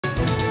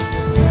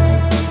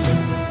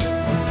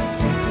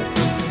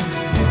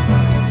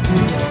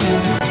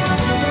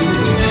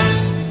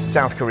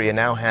South Korea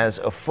now has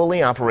a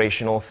fully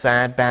operational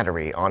THAAD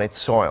battery on its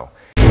soil.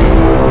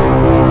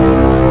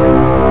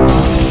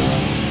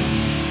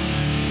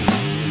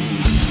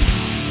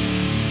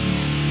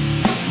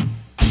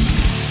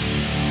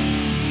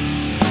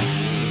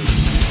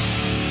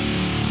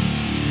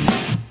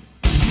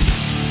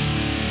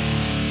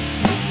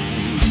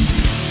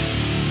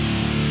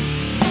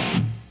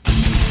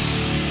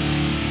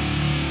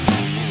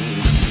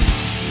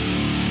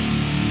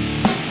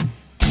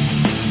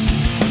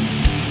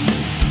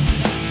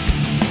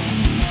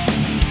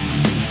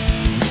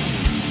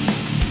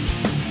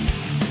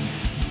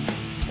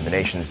 The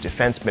nation's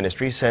defense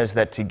ministry says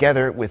that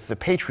together with the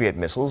Patriot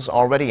missiles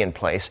already in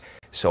place,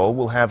 Seoul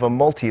will have a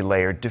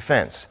multi-layered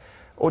defense.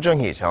 Oh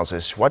Jung-hee tells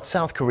us what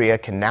South Korea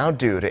can now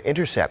do to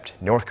intercept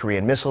North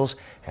Korean missiles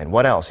and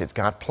what else it's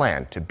got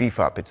planned to beef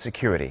up its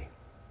security.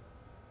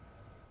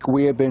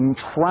 We have been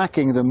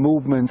tracking the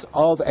movements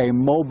of a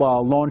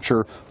mobile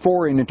launcher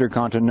for an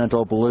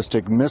intercontinental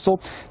ballistic missile.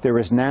 There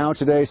is now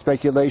today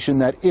speculation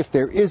that if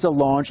there is a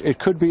launch, it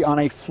could be on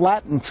a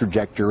flattened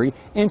trajectory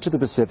into the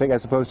Pacific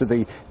as opposed to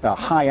the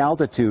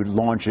high-altitude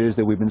launches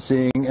that we've been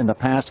seeing in the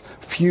past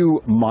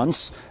few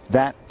months.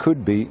 That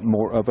could be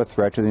more of a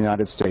threat to the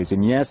United States.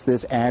 And yes,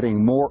 this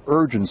adding more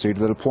urgency to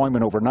the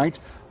deployment overnight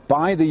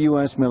by the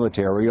U.S.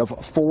 military of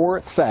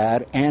 4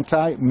 THAAD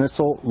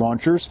anti-missile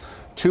launchers.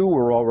 2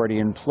 were already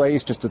in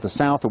place just to the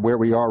south of where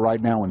we are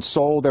right now in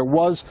Seoul. There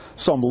was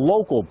some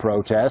local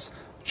protest.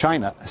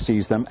 China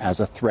sees them as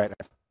a threat.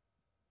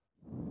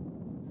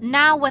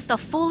 Now with a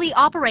fully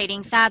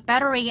operating THAAD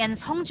battery in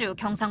Seongju,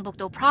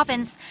 Gyeongsang-buk-do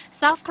province,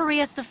 South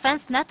Korea's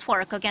defense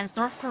network against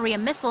North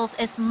Korean missiles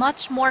is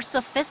much more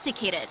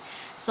sophisticated.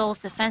 Seoul's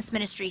defense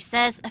ministry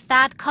says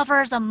THAAD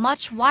covers a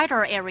much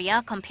wider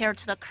area compared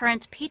to the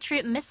current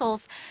Patriot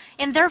missiles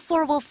and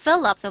therefore will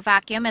fill up the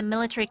vacuum in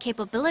military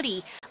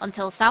capability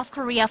until South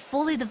Korea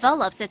fully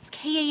develops its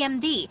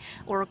KAMD,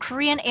 or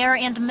Korean Air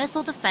and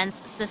Missile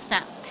Defense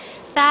System.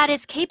 THAAD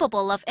is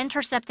capable of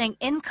intercepting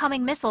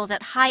incoming missiles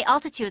at high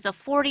altitudes of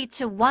 40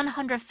 to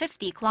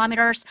 150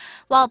 kilometers,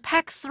 while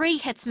PAC-3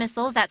 hits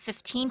missiles at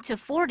 15 to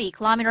 40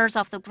 kilometers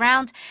off the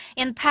ground,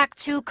 and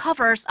PAC-2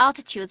 covers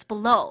altitudes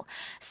below.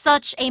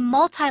 Such a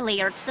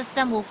multi-layered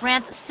system will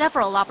grant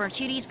several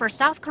opportunities for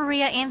South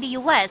Korea and the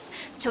U.S.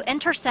 to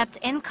intercept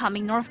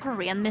incoming North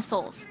Korean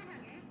missiles.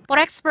 But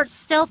experts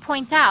still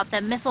point out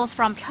that missiles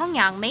from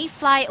Pyongyang may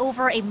fly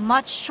over a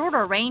much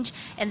shorter range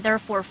and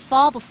therefore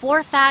fall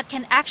before THAAD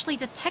can actually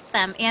detect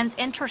them and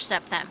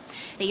intercept them.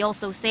 They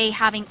also say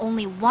having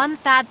only one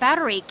THAAD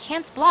battery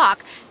can't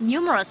block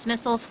numerous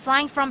missiles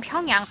flying from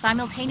Pyongyang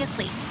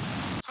simultaneously.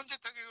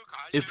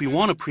 If we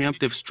want a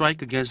preemptive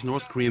strike against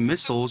North Korean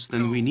missiles,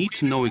 then we need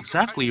to know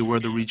exactly where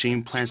the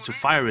regime plans to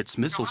fire its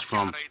missiles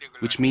from,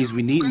 which means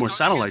we need more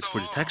satellites for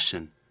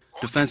detection.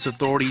 Defense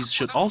authorities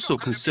should also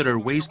consider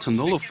ways to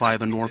nullify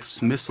the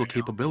North's missile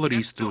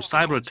capabilities through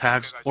cyber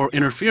attacks or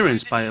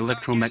interference by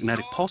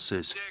electromagnetic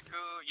pulses.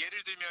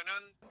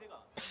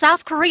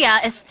 South Korea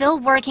is still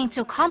working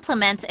to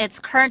complement its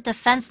current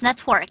defense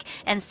network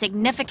and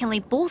significantly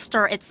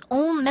bolster its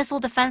own missile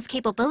defense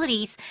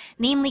capabilities,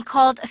 namely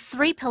called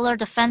Three-Pillar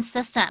Defense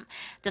System.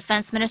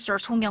 Defense Minister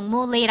Song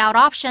Young-moo laid out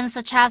options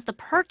such as the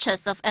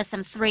purchase of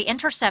SM-3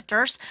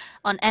 interceptors,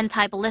 an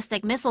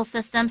anti-ballistic missile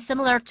system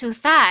similar to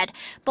THAAD,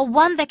 but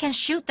one that can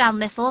shoot down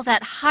missiles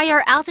at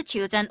higher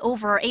altitudes and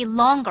over a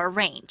longer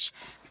range.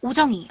 Oh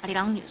Jung-hee,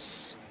 Arirang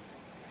News.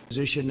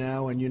 Position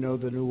now, and you know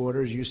the new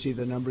orders. You see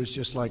the numbers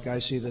just like I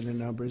see the new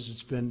numbers.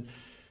 It's been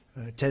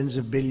tens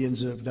of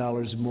billions of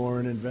dollars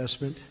more in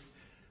investment,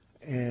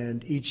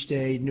 and each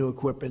day new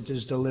equipment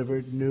is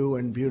delivered, new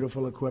and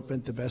beautiful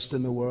equipment, the best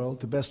in the world,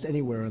 the best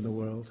anywhere in the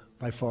world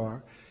by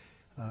far.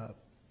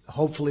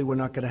 Hopefully we're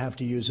not going to have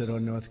to use it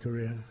on North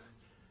Korea.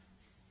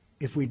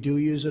 If we do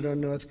use it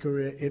on North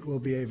Korea, it will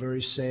be a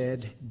very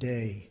sad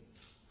day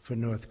for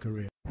North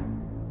Korea.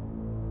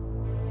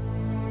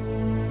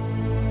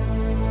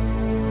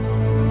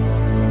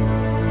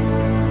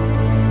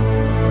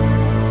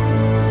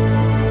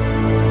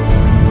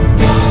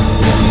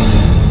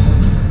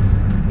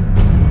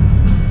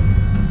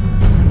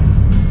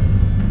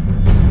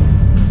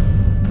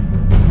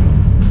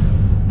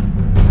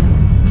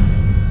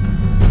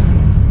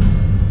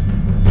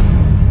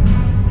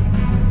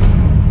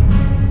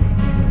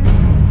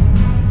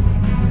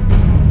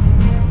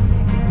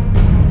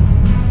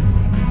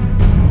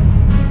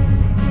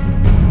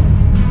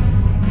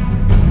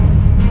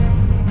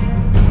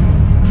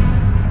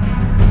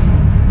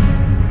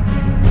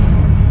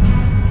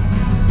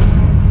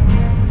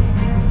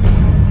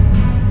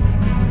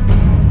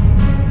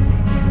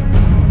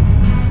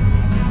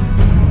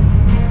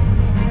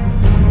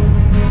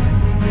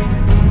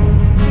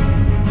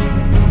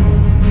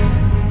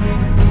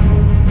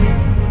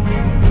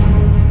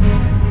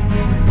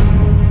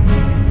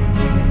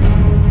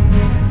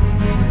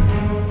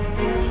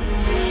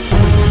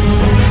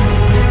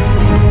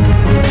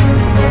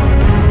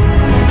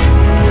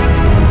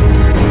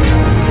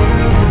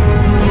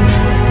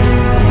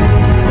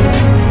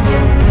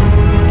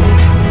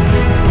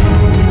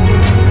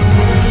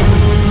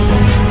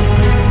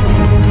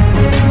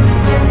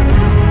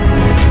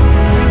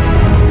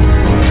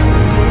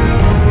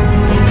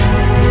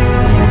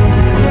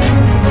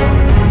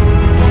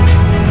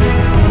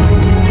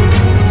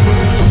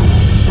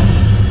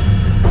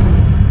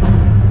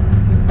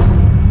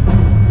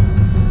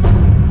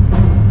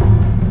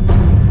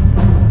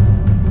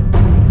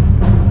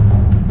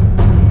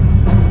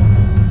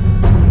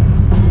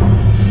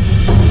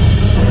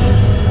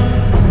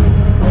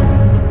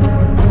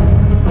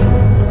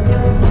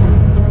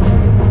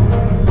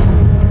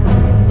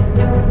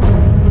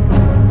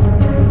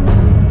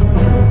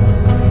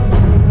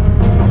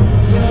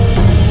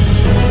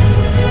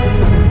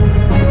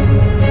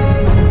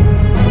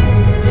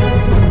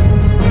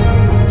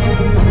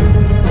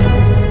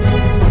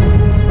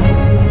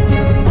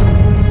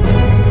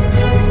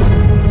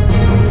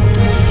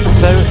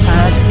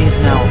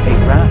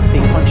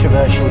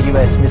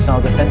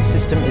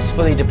 defense system is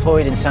fully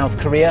deployed in South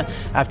Korea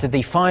after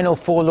the final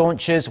 4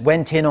 launches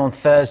went in on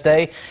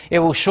Thursday. It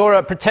will shore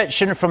up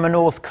protection from a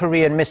North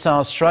Korean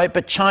missile strike,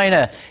 but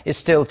China is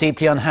still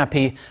deeply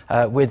unhappy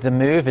with the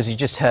move, as you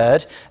just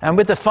heard. And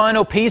with the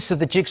final piece of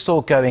the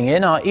jigsaw going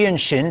in, our Ian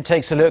Shin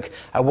takes a look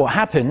at what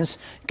happens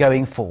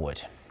going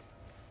forward.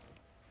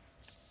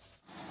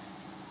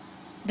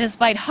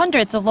 Despite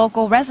hundreds of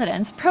local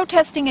residents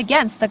protesting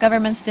against the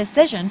government's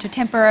decision to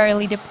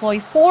temporarily deploy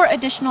 4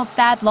 additional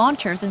THAAD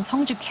launchers in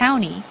Seongju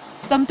County,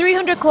 some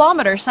 300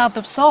 kilometers south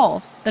of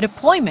Seoul, the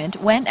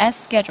deployment went as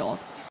scheduled.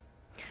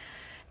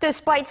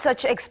 Despite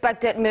such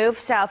expected move,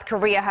 South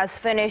Korea has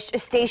finished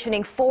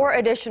stationing 4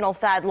 additional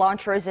THAAD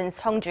launchers in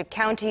Seongju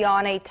County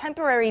on a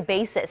temporary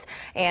basis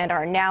and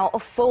are now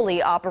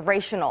fully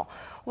operational.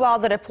 While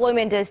the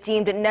deployment is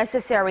deemed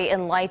necessary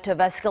in light of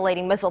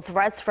escalating missile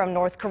threats from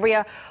North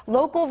Korea,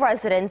 local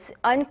residents,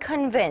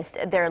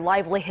 unconvinced their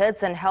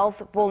livelihoods and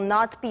health will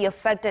not be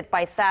affected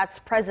by THAAD's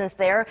presence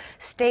there,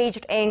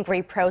 staged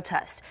angry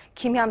protests.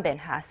 Kim Hyun-bin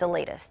has the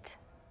latest.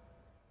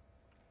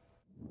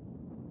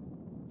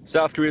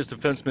 South Korea's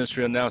defense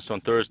ministry announced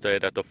on Thursday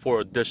that the 4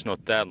 additional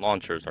THAAD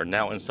launchers are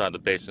now inside the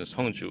base in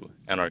Seongju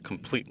and are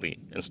completely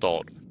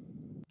installed.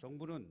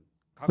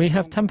 We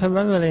have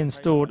temporarily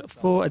installed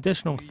 4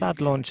 additional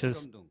THAAD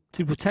launchers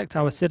to protect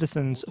our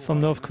citizens from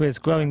North Korea's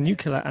growing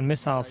nuclear and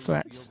missile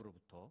threats.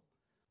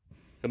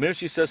 The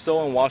ministry says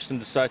Seoul and Washington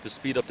decided to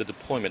speed up the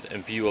deployment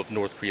in view of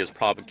North Korea's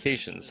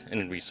provocations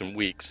in recent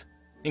weeks,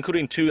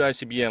 including 2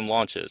 Icbm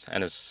launches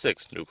and its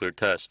 6th nuclear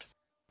test.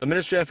 The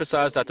ministry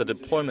emphasized that the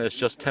deployment is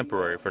just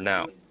temporary for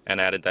now, and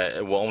added that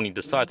it will only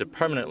decide to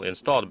permanently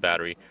install the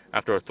battery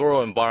after a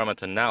thorough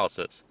environmental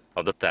analysis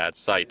of the THAAD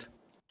site.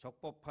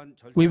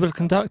 We will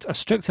conduct a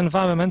strict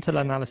environmental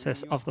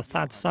analysis of the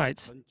THAAD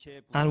site,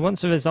 and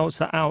once the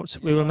results are out,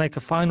 we will make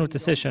a final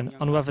decision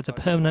on whether to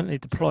permanently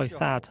deploy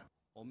THAAD.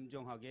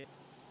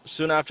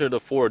 Soon after the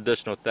 4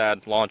 additional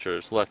THAAD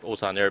launchers left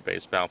Osan Air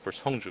Base bound for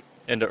Seongju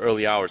in the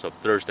early hours of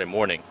Thursday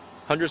morning,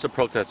 hundreds of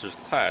protesters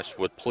clashed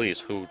with police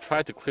who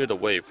tried to clear the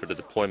way for the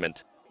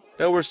deployment.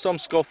 There were some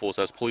scuffles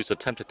as police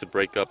attempted to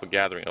break up a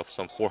gathering of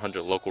some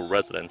 400 local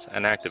residents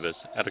and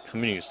activists at a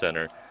community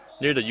center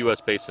near the U.S.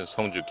 base in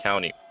Seongju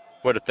County,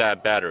 where the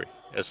THAAD battery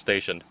is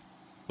stationed.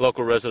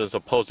 Local residents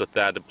opposed the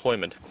THAAD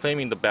deployment,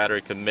 claiming the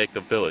battery could make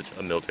the village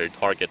a military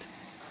target.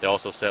 They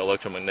also said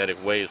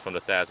electromagnetic waves from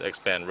the THAAD's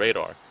X-band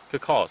radar could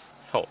cause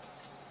health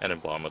and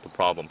environmental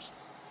problems.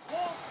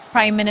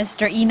 Prime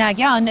Minister Lee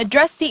Na-kyun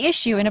addressed the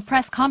issue in a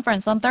press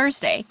conference on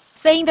Thursday,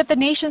 saying that the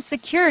nation's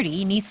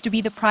security needs to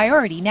be the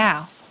priority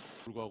now.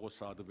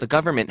 The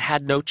government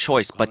had no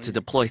choice but to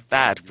deploy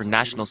THAAD for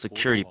national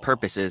security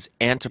purposes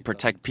and to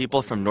protect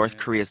people from North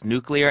Korea's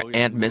nuclear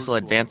and missile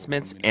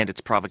advancements and its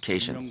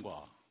provocations.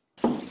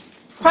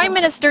 Prime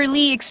Minister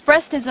Lee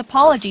expressed his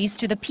apologies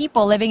to the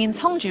people living in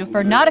Seongju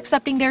for not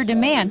accepting their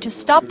demand to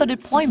stop the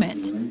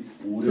deployment.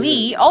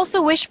 Lee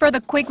also wished for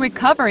the quick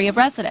recovery of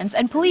residents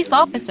and police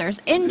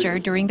officers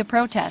injured during the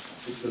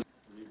protests.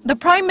 The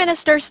Prime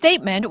Minister's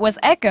statement was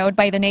echoed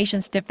by the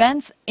nation's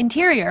defense,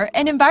 interior,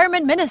 and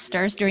environment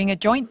ministers during a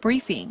joint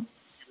briefing.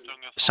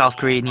 South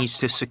Korea needs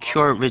to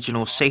secure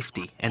regional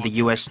safety, and the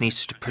U.S.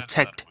 needs to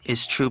protect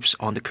its troops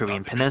on the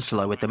Korean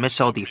peninsula with the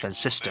missile defense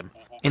system.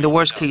 In the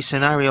worst-case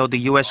scenario,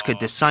 the U.S. could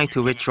decide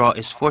to withdraw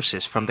its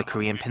forces from the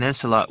Korean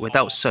peninsula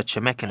without such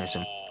a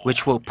mechanism,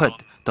 which will put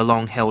the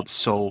long-held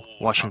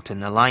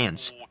Seoul-Washington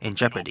alliance in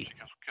jeopardy.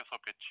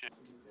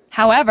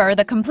 However,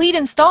 the complete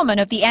installment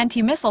of the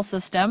anti-missile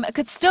system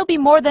could still be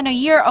more than a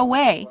year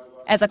away,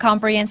 as a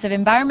comprehensive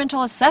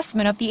environmental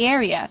assessment of the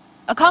area,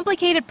 a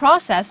complicated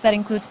process that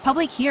includes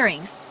public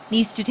hearings,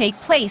 needs to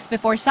take place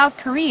before South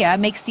Korea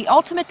makes the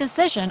ultimate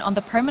decision on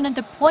the permanent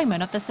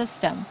deployment of the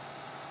system.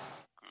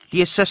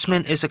 The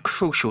assessment is a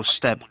crucial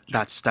step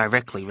that's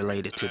directly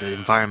related to the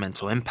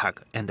environmental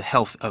impact and the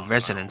health of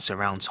residents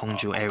around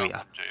Seongju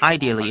area.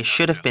 Ideally, it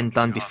should have been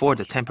done before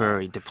the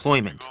temporary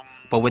deployment.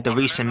 But with the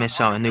recent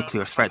missile and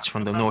nuclear threats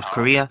from the North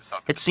Korea,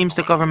 it seems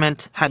the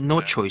government had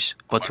no choice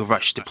but to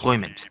rush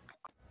deployment.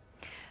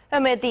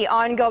 Amid the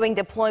ongoing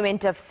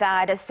deployment of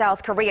THAAD,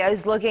 South Korea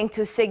is looking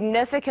to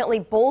significantly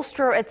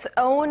bolster its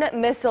own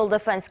missile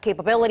defense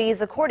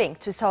capabilities, according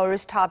to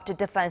Seoul's top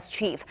defense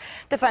chief.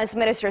 Defense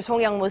Minister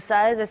Song Young-moo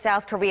says the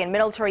South Korean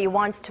military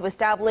wants to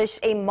establish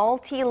a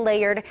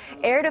multi-layered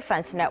air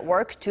defense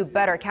network to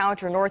better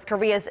counter North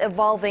Korea's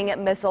evolving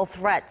missile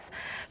threats.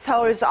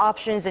 Seoul's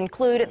options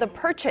include the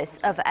purchase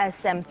of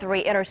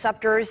SM-3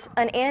 interceptors,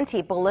 an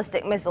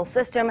anti-ballistic missile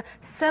system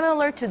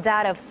similar to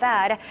that of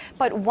THAAD,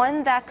 but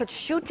one that could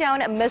shoot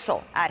down a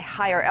missile at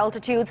higher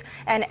altitudes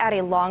and at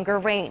a longer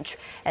range.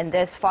 And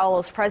this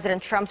follows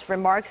President Trump's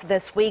remarks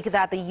this week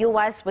that the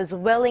U.S. was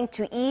willing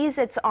to ease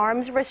its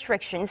arms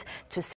restrictions to